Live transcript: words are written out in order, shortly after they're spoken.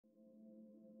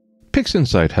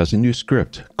PixInsight has a new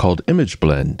script called Image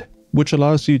Blend, which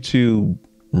allows you to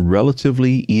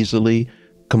relatively easily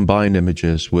combine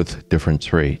images with different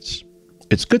traits.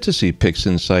 It's good to see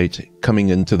PixInsight coming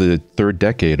into the third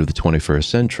decade of the 21st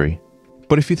century.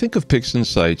 But if you think of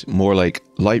PixInsight more like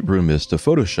Lightroom is to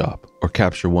Photoshop, or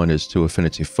Capture One is to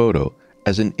Affinity Photo,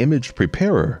 as an image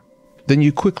preparer, then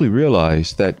you quickly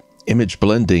realize that image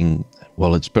blending,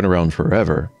 well, it's been around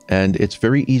forever, and it's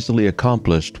very easily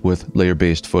accomplished with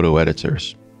layer-based photo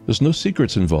editors. There's no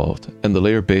secrets involved, and the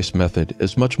layer-based method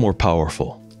is much more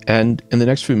powerful. And in the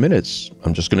next few minutes,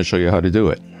 I'm just going to show you how to do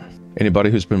it.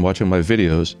 Anybody who's been watching my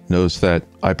videos knows that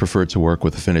I prefer to work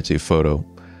with Affinity Photo.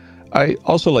 I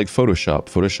also like Photoshop.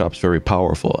 Photoshop's very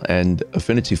powerful, and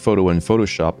Affinity Photo and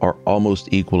Photoshop are almost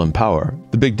equal in power.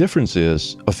 The big difference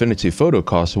is Affinity Photo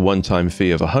costs a one-time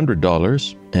fee of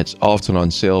 $100. It's often on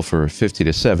sale for $50 to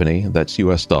 $70, that's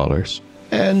US dollars.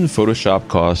 And Photoshop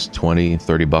costs $20,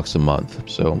 $30 a month,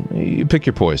 so you pick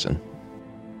your poison.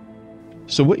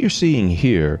 So what you're seeing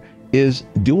here is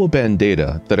dual band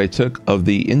data that I took of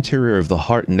the interior of the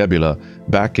Heart Nebula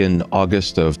back in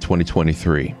August of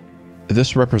 2023.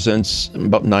 This represents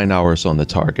about 9 hours on the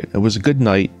target. It was a good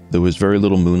night, there was very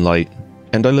little moonlight,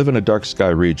 and I live in a dark sky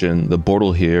region. The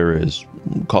Bortle here is,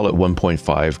 call it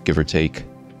 1.5, give or take.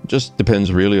 Just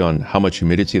depends really on how much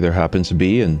humidity there happens to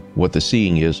be and what the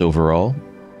seeing is overall.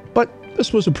 But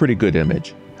this was a pretty good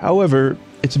image. However,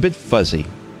 it's a bit fuzzy.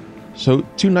 So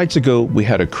 2 nights ago, we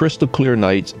had a crystal clear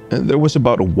night, and there was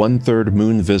about a 1/3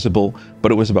 moon visible,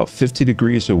 but it was about 50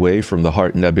 degrees away from the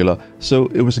Heart Nebula, so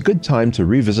it was a good time to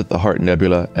revisit the Heart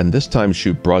Nebula and this time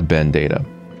shoot broadband data.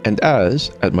 And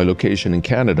as, at my location in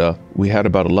Canada, we had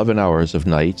about 11 hours of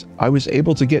night, I was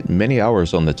able to get many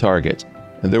hours on the target.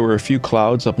 And there were a few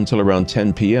clouds up until around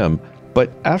 10 p.m.,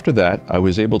 but after that, I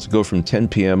was able to go from 10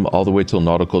 p.m. all the way till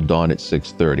nautical dawn at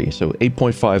 6:30, so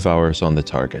 8.5 hours on the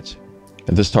target.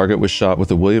 And this target was shot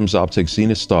with a Williams Optics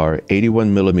Zenith Star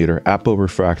 81mm Apo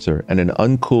refractor and an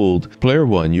uncooled Player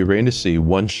One Uranus-C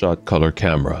one-shot color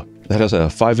camera. That has a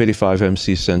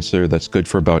 585MC sensor that's good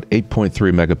for about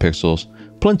 8.3 megapixels,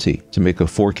 plenty to make a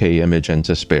 4K image and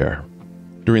to spare.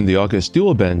 During the August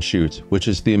dual band shoot, which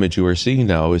is the image you are seeing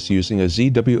now, is using a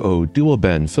ZWO dual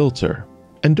band filter.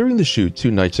 And during the shoot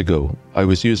 2 nights ago, I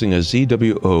was using a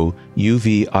ZWO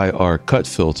UV-IR cut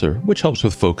filter, which helps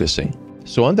with focusing.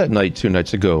 So on that night 2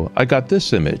 nights ago, I got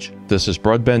this image. This is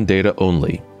broadband data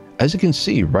only. As you can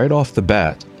see right off the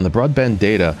bat, the broadband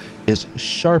data is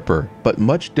sharper, but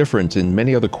much different in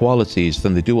many other qualities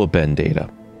than the dual band data.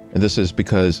 And this is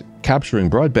because capturing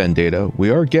broadband data,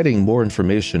 we are getting more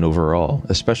information overall,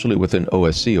 especially with an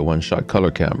OSC, a one-shot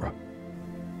color camera.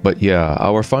 But yeah,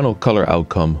 our final color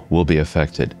outcome will be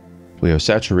affected. We have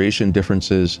saturation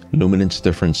differences, luminance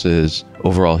differences,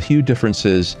 overall hue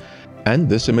differences, and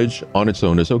this image on its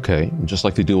own is okay. Just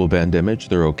like the dual band image,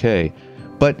 they're okay.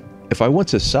 But if I want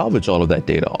to salvage all of that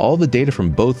data, all the data from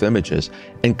both images,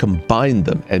 and combine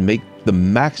them and make the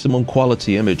maximum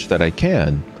quality image that I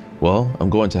can, well, I'm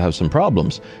going to have some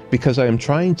problems because I am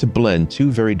trying to blend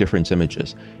 2 very different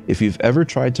images. If you've ever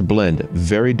tried to blend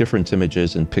very different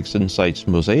images in PixInsight's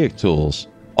mosaic tools,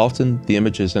 often the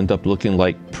images end up looking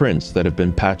like prints that have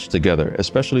been patched together,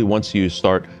 especially once you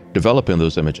start developing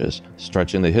those images,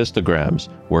 stretching the histograms,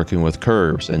 working with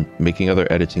curves, and making other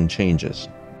editing changes.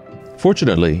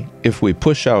 Fortunately, if we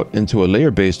push out into a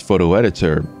layer-based photo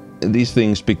editor, these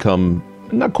things become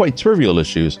not quite trivial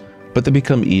issues, but they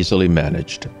become easily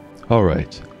managed.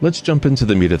 Alright, let's jump into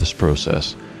the meat of this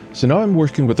process. So now I'm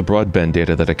working with the broadband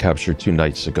data that I captured 2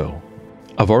 nights ago.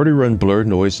 I've already run blur,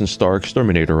 noise, and star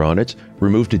exterminator on it,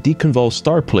 removed a deconvolved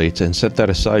star plate, and set that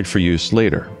aside for use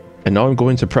later. And now I'm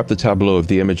going to prep the tableau of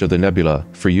the image of the nebula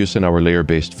for use in our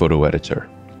layer-based photo editor.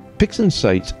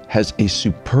 PixInsight has a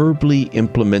superbly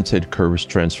implemented curves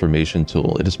transformation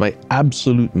tool. It is my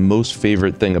absolute most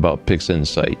favorite thing about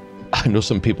PixInsight. I know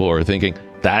some people are thinking,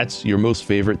 that's your most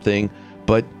favorite thing,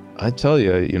 but I tell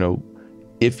you,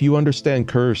 if you understand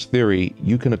curves theory,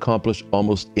 you can accomplish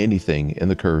almost anything in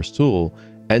the curves tool,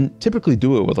 and typically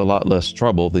do it with a lot less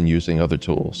trouble than using other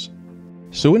tools.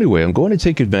 So anyway, I'm going to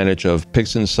take advantage of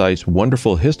PixInsight's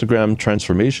wonderful histogram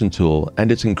transformation tool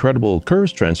and its incredible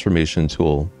curves transformation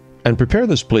tool, and prepare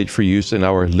this plate for use in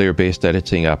our layer-based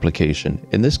editing application,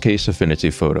 in this case Affinity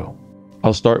Photo.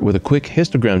 I'll start with a quick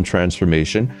histogram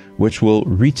transformation, which will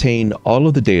retain all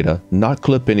of the data, not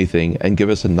clip anything, and give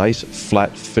us a nice,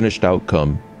 flat, finished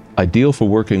outcome, ideal for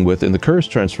working with in the curves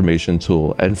transformation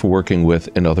tool and for working with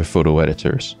in other photo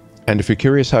editors. And if you're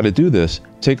curious how to do this,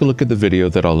 take a look at the video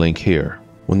that I'll link here.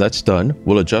 When that's done,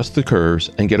 we'll adjust the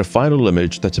curves and get a final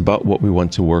image that's about what we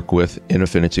want to work with in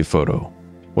Affinity Photo.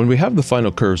 When we have the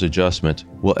final curves adjustment,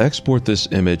 we'll export this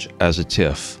image as a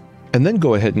TIFF, and then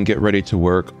go ahead and get ready to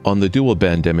work on the dual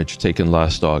band image taken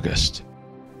last August.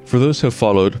 For those who have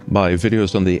followed my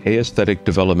videos on the aesthetic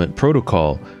development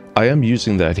protocol, I am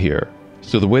using that here.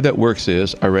 So the way that works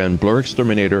is I ran Blur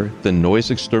Exterminator, then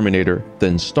Noise Exterminator,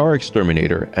 then Star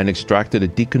Exterminator, and extracted a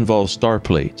deconvolved star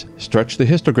plate, stretched the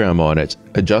histogram on it,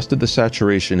 adjusted the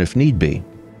saturation if need be.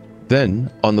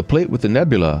 Then, on the plate with the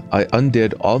nebula, I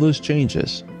undid all those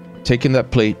changes, taking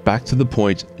that plate back to the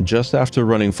point just after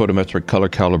running photometric color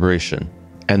calibration,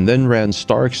 and then ran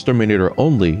Star Exterminator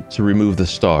only to remove the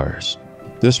stars.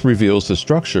 This reveals the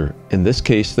structure, in this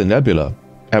case the nebula,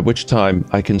 at which time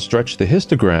I can stretch the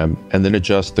histogram and then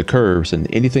adjust the curves and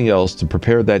anything else to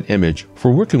prepare that image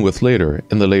for working with later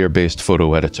in the layer-based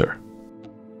photo editor.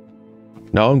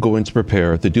 Now I'm going to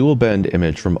prepare the dual band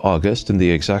image from August in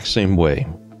the exact same way.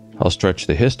 I'll stretch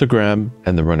the histogram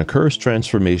and then run a curves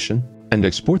transformation and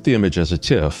export the image as a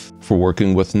TIFF for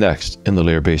working with next in the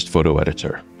layer-based photo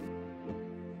editor.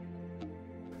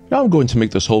 Now I'm going to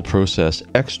make this whole process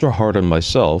extra hard on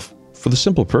myself for the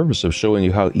simple purpose of showing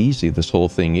you how easy this whole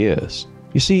thing is.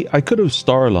 You see, I could have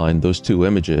star aligned those two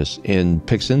images in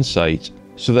PixInsight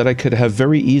so that I could have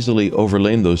very easily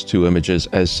overlain those two images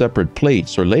as separate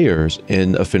plates or layers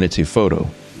in Affinity Photo.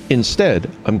 Instead,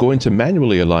 I'm going to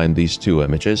manually align these two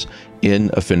images in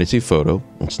Affinity Photo.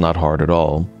 It's not hard at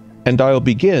all. And I'll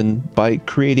begin by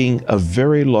creating a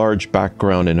very large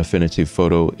background in Affinity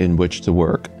Photo in which to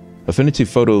work. Affinity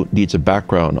Photo needs a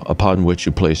background upon which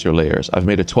you place your layers. I've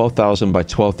made a 12,000 by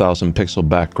 12,000 pixel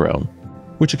background,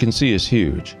 which you can see is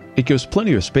huge. It gives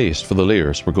plenty of space for the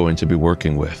layers we're going to be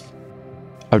working with.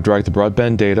 I've dragged the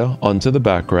broadband data onto the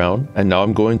background, and now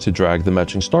I'm going to drag the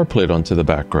matching star plate onto the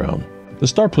background. The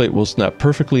star plate will snap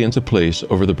perfectly into place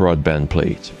over the broadband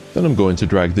plate. Then I'm going to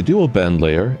drag the dual band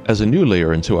layer as a new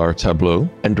layer into our tableau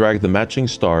and drag the matching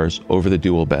stars over the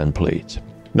dual band plate.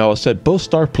 Now I'll set both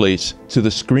star plates to the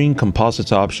screen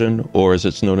composites option, or as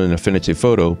it's known in Affinity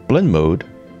Photo, blend mode,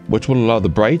 which will allow the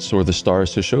brights or the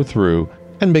stars to show through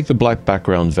and make the black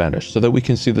background vanish so that we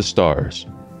can see the stars.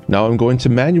 Now I'm going to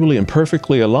manually and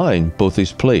perfectly align both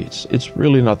these plates. It's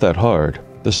really not that hard.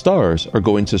 The stars are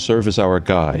going to serve as our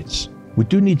guides. We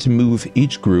do need to move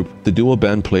each group, the dual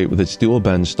band plate with its dual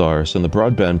band stars and the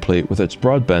broadband plate with its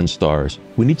broadband stars.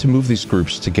 We need to move these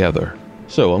groups together.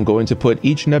 So I'm going to put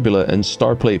each nebula and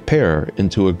star plate pair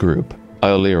into a group.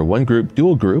 I'll layer one group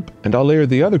dual group, and I'll layer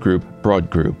the other group broad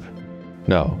group.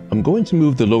 Now, I'm going to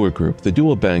move the lower group, the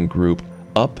dual band group,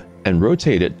 up and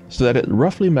rotate it so that it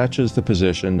roughly matches the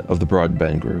position of the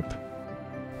broadband group.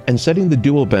 And setting the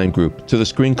dual band group to the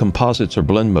screen composites or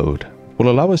blend mode will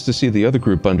allow us to see the other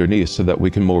group underneath so that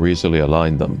we can more easily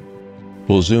align them.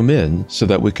 We'll zoom in so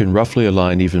that we can roughly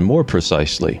align even more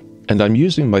precisely. And I'm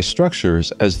using my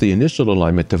structures as the initial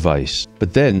alignment device.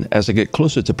 But then, as I get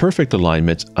closer to perfect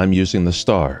alignment, I'm using the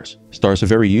stars. Stars are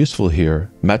very useful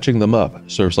here. Matching them up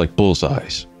serves like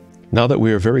bullseyes. Now that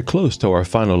we are very close to our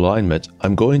final alignment,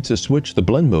 I'm going to switch the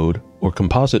blend mode, or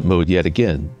composite mode yet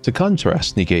again, to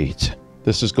contrast negate.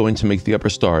 This is going to make the upper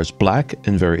stars black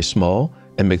and very small,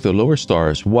 and make the lower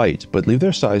stars white but leave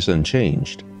their size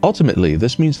unchanged. Ultimately,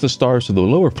 this means the stars of the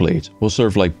lower plate will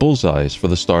serve like bullseyes for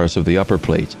the stars of the upper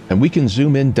plate, and we can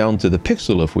zoom in down to the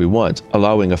pixel if we want,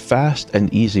 allowing a fast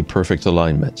and easy perfect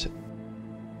alignment.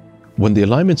 When the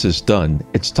alignment is done,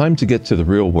 it's time to get to the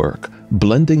real work,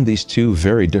 blending these two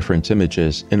very different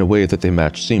images in a way that they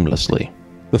match seamlessly.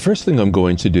 The first thing I'm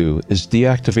going to do is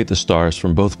deactivate the stars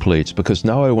from both plates because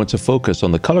now I want to focus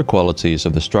on the color qualities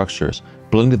of the structures.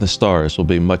 Blending the stars will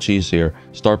be much easier.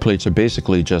 Star plates are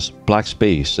basically just black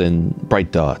space and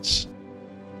bright dots.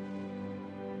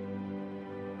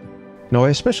 Now I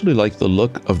especially like the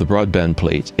look of the broadband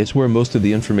plate. It's where most of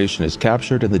the information is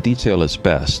captured and the detail is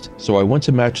best. So I want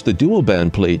to match the dual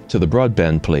band plate to the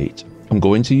broadband plate. I'm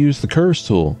going to use the curves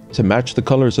tool to match the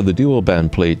colors of the dual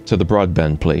band plate to the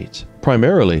broadband plate.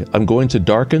 Primarily, I'm going to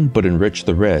darken but enrich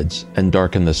the reds and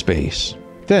darken the space.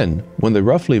 Then, when they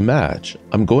roughly match,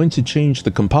 I'm going to change the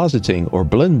compositing or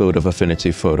blend mode of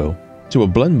Affinity Photo to a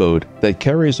blend mode that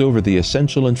carries over the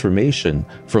essential information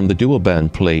from the dual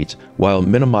band plate while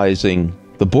minimizing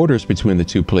the borders between the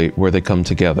two plates where they come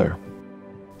together.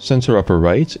 Center upper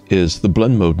right is the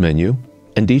blend mode menu,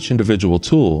 and each individual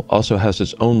tool also has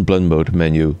its own blend mode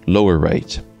menu lower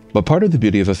right. But part of the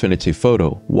beauty of Affinity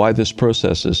Photo, why this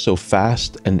process is so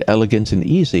fast and elegant and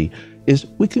easy, is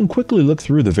we can quickly look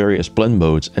through the various blend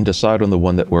modes and decide on the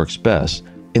one that works best.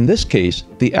 In this case,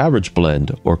 the average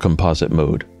blend or composite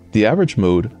mode. The average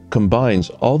mode combines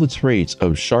all the traits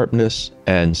of sharpness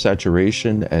and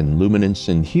saturation and luminance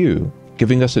and hue,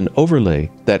 giving us an overlay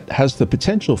that has the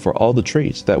potential for all the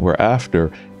traits that we're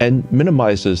after and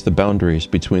minimizes the boundaries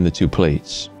between the two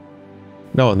plates.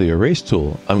 Now on the erase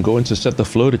tool, I'm going to set the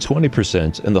flow to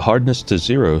 20% and the hardness to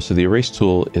 0 so the erase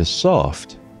tool is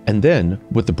soft. And then,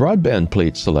 with the broadband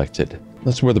plate selected,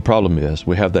 that's where the problem is.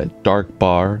 We have that dark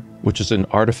bar, which is an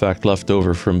artifact left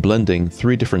over from blending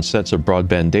 3 different sets of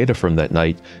broadband data from that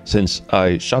night, since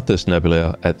I shot this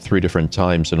nebula at 3 different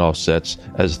times and offsets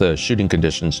as the shooting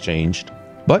conditions changed.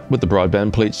 But with the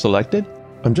broadband plate selected,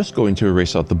 I'm just going to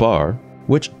erase out the bar,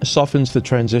 which softens the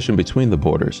transition between the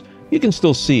borders. You can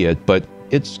still see it, but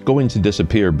it's going to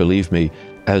disappear, believe me,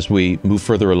 as we move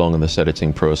further along in this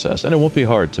editing process, and it won't be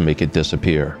hard to make it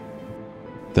disappear.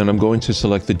 Then I'm going to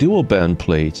select the dual band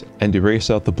plate and erase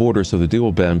out the borders of the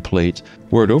dual band plate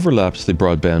where it overlaps the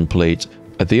broadband plate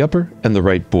at the upper and the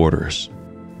right borders.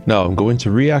 Now I'm going to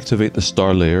reactivate the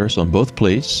star layers on both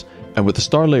plates, and with the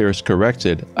star layers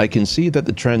corrected, I can see that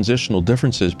the transitional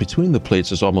differences between the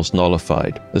plates is almost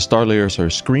nullified. The star layers are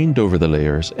screened over the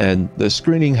layers, and the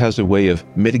screening has a way of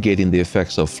mitigating the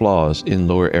effects of flaws in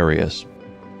lower areas.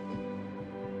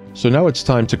 So now it's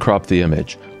time to crop the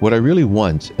image. What I really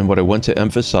want and what I want to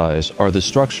emphasize are the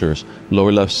structures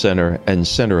lower left center and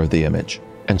center of the image.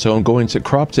 And so I'm going to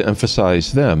crop to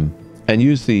emphasize them and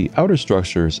use the outer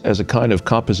structures as a kind of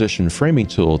composition framing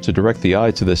tool to direct the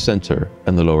eye to the center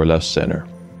and the lower left center.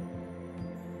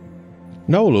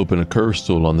 Now we'll open a curves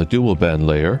tool on the dual band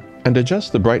layer and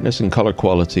adjust the brightness and color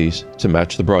qualities to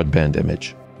match the broadband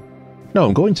image. Now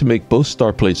I'm going to make both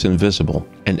star plates invisible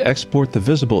and export the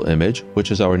visible image, which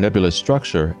is our nebula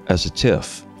structure, as a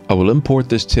TIFF. I will import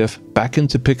this TIFF back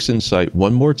into PixInsight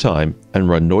one more time and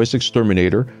run Noise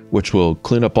Exterminator, which will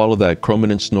clean up all of that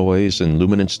chrominance noise and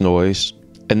luminance noise.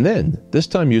 And then, this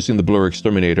time using the Blur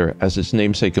Exterminator as its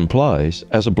namesake implies,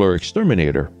 as a Blur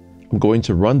Exterminator, I'm going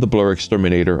to run the Blur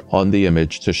Exterminator on the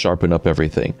image to sharpen up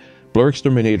everything. Blur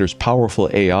Exterminator's powerful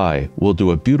AI will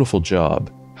do a beautiful job.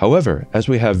 However, as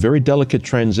we have very delicate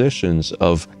transitions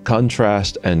of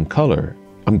contrast and color,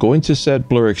 I'm going to set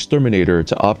Blur Exterminator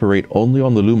to operate only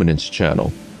on the luminance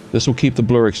channel. This will keep the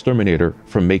Blur Exterminator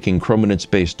from making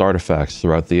chrominance-based artifacts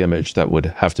throughout the image that would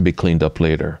have to be cleaned up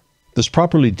later. This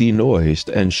properly denoised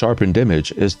and sharpened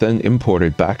image is then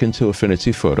imported back into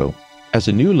Affinity Photo as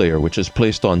a new layer which is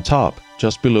placed on top,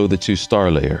 just below the 2 star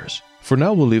layers. For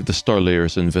now, we'll leave the star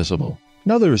layers invisible.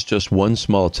 Now there is just one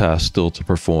small task still to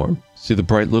perform. See the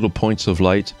bright little points of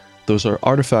light? Those are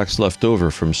artifacts left over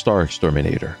from Star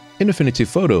Exterminator. In Affinity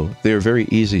Photo, they are very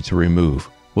easy to remove.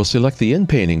 We'll select the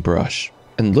in-painting brush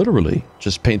and literally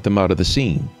just paint them out of the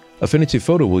scene. Affinity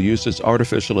Photo will use its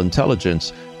artificial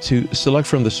intelligence to select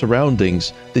from the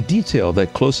surroundings the detail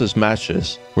that closest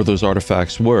matches where those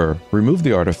artifacts were, remove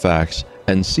the artifacts,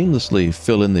 and seamlessly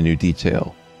fill in the new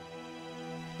detail.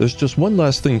 There's just one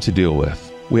last thing to deal with.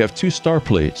 We have 2 star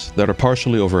plates that are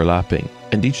partially overlapping,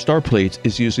 and each star plate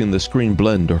is using the screen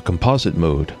blend or composite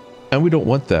mode. And we don't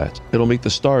want that. It'll make the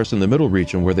stars in the middle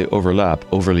region where they overlap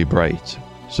overly bright.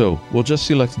 So we'll just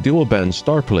select the dual band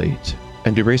star plate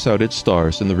and erase out its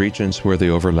stars in the regions where they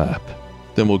overlap.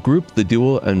 Then we'll group the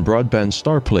dual and broadband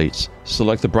star plates,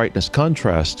 select the brightness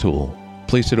contrast tool,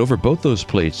 place it over both those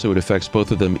plates so it affects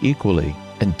both of them equally,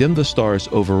 and dim the stars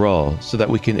overall so that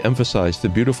we can emphasize the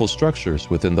beautiful structures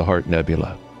within the Heart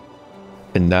Nebula.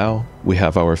 And now we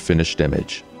have our finished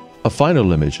image. A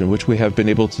final image in which we have been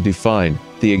able to define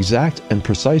the exact and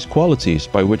precise qualities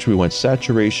by which we want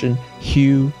saturation,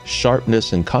 hue,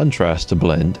 sharpness, and contrast to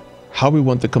blend, how we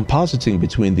want the compositing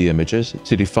between the images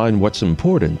to define what's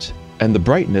important, and the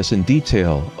brightness and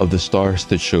detail of the stars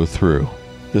that show through.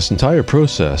 This entire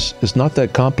process is not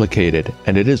that complicated,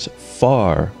 and it is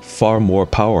far, far more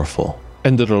powerful.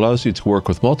 And it allows you to work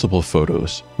with multiple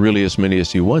photos, really as many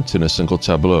as you want in a single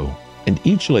tableau. And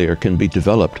each layer can be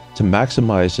developed to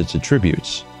maximize its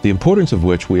attributes, the importance of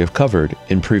which we have covered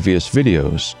in previous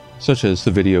videos, such as the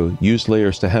video Use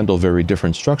Layers to Handle Very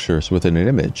Different Structures Within an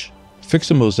Image, Fix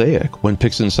a Mosaic When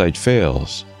PixInsight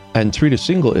Fails, and Treat a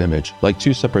single image like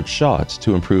 2 separate shots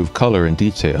to improve color and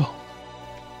detail.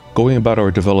 Going about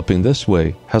our developing this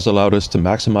way has allowed us to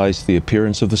maximize the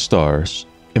appearance of the stars,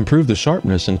 improve the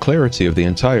sharpness and clarity of the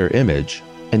entire image,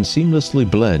 and seamlessly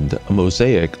blend a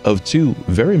mosaic of 2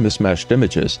 very mismatched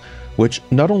images, which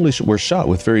not only were shot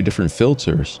with very different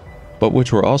filters, but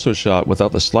which were also shot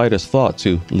without the slightest thought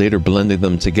to later blending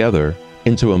them together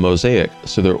into a mosaic,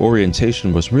 so their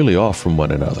orientation was really off from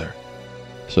one another.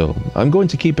 So I'm going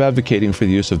to keep advocating for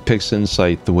the use of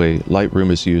PixInsight the way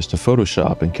Lightroom is used to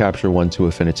Photoshop and Capture One to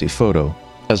Affinity Photo,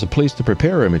 as a place to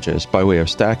prepare images by way of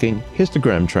stacking,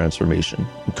 histogram transformation,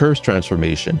 curves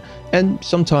transformation, and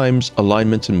sometimes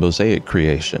alignment and mosaic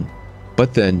creation.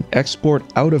 but then export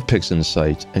out of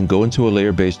PixInsight and go into a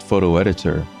layer-based photo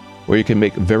editor, where you can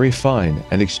make very fine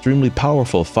and extremely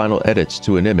powerful final edits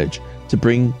to an image to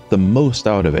bring the most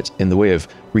out of it in the way of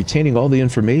retaining all the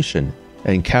information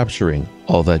and capturing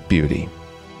all that beauty.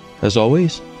 As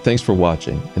always, thanks for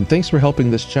watching, and thanks for helping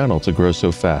this channel to grow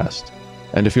so fast.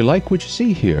 And if you like what you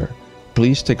see here,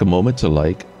 please take a moment to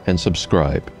like and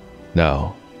subscribe.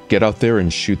 Now, get out there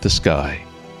and shoot the sky.